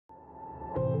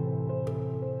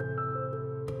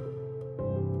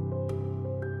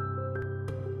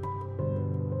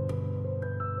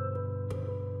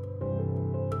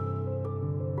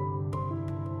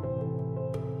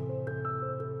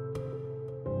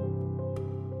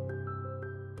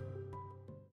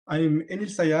I'm Emile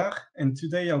SAILLARD, and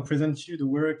today I'll present you the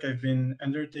work I've been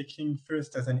undertaking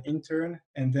first as an intern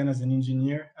and then as an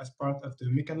engineer as part of the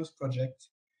Mechanos project,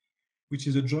 which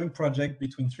is a joint project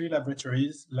between three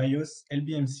laboratories, LAIOS,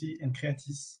 LBMC, and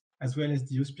Creatis, as well as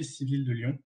the Hospice Civil de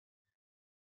Lyon.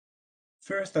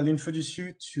 First, I'll introduce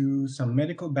you to some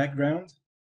medical background.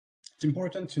 It's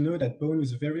important to know that bone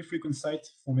is a very frequent site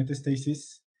for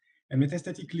metastasis, and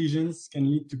metastatic lesions can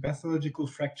lead to pathological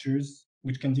fractures,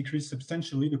 which can decrease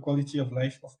substantially the quality of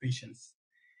life of patients.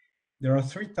 There are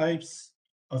three types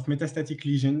of metastatic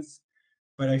lesions,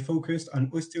 but I focused on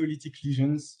osteolytic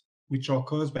lesions, which are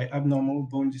caused by abnormal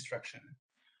bone destruction.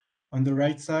 On the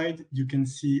right side, you can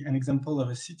see an example of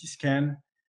a CT scan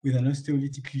with an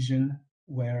osteolytic lesion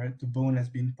where the bone has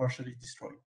been partially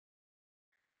destroyed.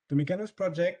 The Mechanos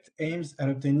project aims at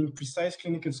obtaining precise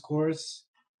clinical scores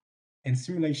and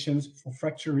simulations for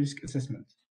fracture risk assessment.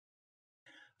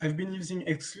 I've been using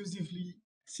exclusively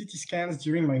CT scans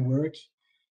during my work.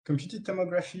 Computed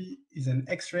tomography is an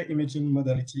X-ray imaging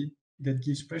modality that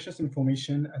gives precious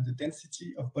information on the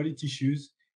density of body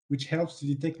tissues, which helps to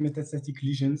detect metastatic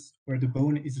lesions where the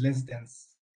bone is less dense.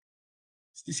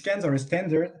 CT scans are a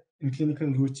standard in clinical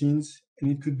routines,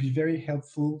 and it could be very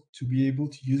helpful to be able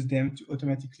to use them to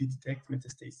automatically detect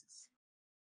metastasis.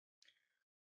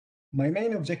 My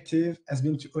main objective has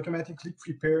been to automatically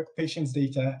prepare patients'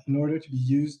 data in order to be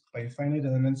used by a finite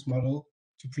elements model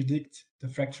to predict the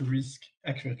fracture risk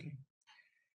accurately.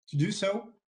 To do so,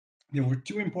 there were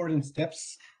two important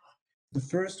steps. The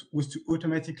first was to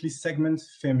automatically segment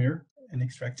femur and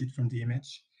extract it from the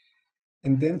image,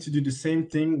 and then to do the same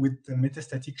thing with the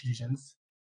metastatic lesions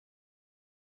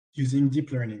using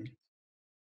deep learning.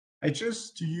 I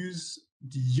chose to use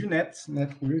the UNet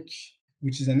network,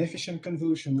 which is an efficient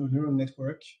convolutional neural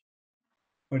network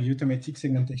for the automatic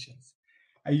segmentations.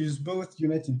 I use both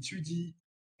UNet in 2D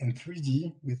and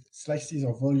 3D with slices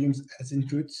or volumes as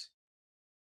inputs.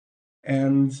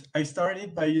 And I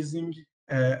started by using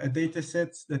a data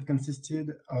set that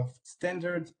consisted of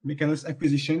standard Mechanos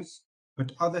acquisitions,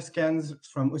 but other scans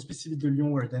from Hospice Civil de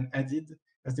Lyon were then added,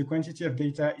 as the quantity of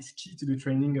data is key to the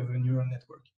training of a neural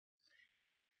network.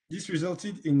 This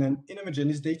resulted in an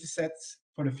inhomogeneous data set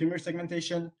for the femur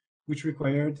segmentation, which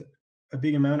required a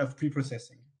big amount of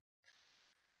pre-processing.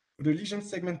 For the lesion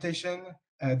segmentation,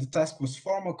 the task was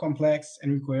far more complex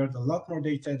and required a lot more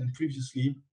data than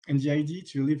previously, and the idea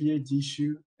to alleviate the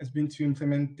issue has been to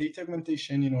implement data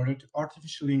augmentation in order to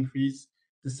artificially increase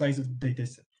the size of the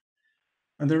dataset.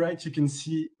 On the right, you can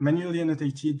see manually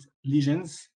annotated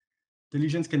lesions. The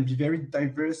lesions can be very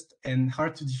diverse and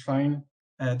hard to define.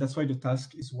 That's why the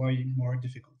task is way more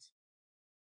difficult.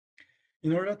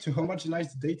 In order to homogenize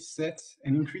the dataset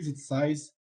and increase its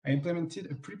size, I implemented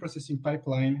a pre-processing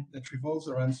pipeline that revolves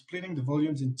around splitting the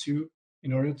volumes in two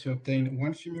in order to obtain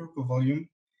one femur per volume,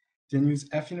 then use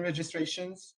affine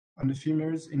registrations on the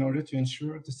femurs in order to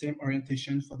ensure the same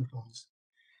orientation for the bones.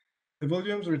 The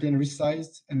volumes were then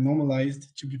resized and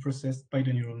normalized to be processed by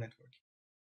the neural network.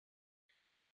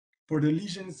 For the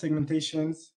lesion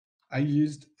segmentations, I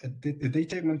used a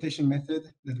data augmentation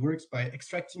method that works by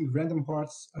extracting random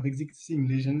parts of existing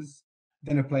lesions,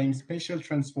 then applying spatial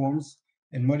transforms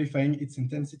and modifying its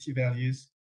intensity values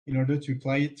in order to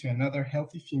apply it to another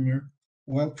healthy femur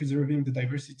while preserving the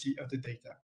diversity of the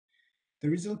data. The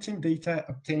resulting data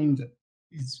obtained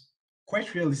is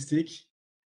quite realistic.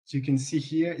 As you can see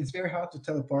here, it's very hard to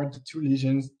tell apart the two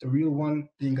lesions, the real one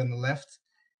being on the left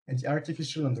and the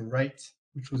artificial on the right,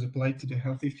 which was applied to the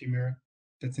healthy femur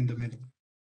that's in the middle.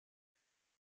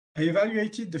 I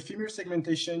evaluated the femur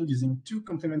segmentation using two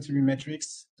complementary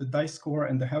metrics, the dice score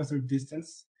and the Hausdorff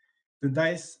distance. The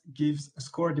dice gives a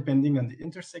score depending on the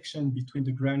intersection between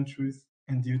the ground truth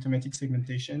and the automatic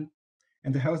segmentation,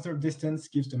 and the Hausdorff distance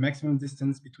gives the maximum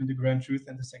distance between the ground truth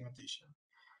and the segmentation.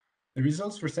 The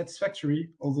results were satisfactory,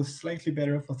 although slightly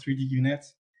better for 3D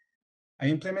UNet. I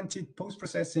implemented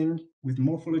post-processing with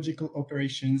morphological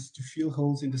operations to fill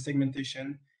holes in the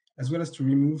segmentation, as well as to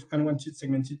remove unwanted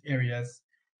segmented areas,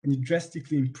 and it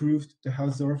drastically improved the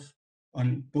Hausdorff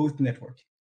on both networks.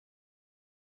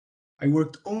 I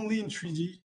worked only in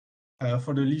 3D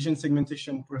for the lesion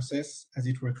segmentation process, as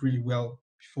it worked really well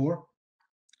before.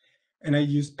 And I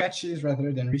used patches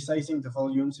rather than resizing the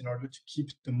volumes in order to keep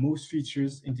the most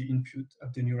features in the input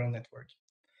of the neural network.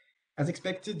 As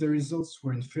expected, the results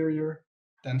were inferior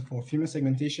than for femur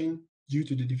segmentation due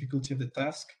to the difficulty of the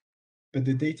task, but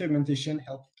the data augmentation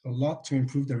helped a lot to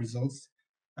improve the results,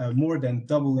 more than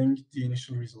doubling the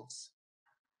initial results.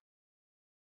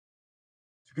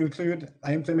 To conclude,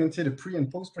 I implemented a pre- and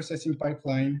post-processing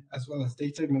pipeline as well as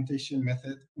data augmentation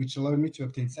method, which allowed me to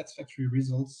obtain satisfactory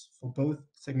results for both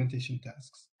segmentation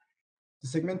tasks. The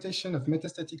segmentation of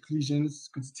metastatic lesions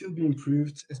could still be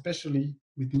improved, especially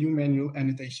with new manual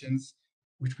annotations,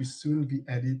 which will soon be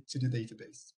added to the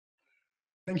database.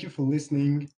 Thank you for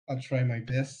listening. I'll try my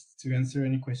best to answer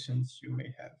any questions you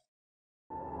may have.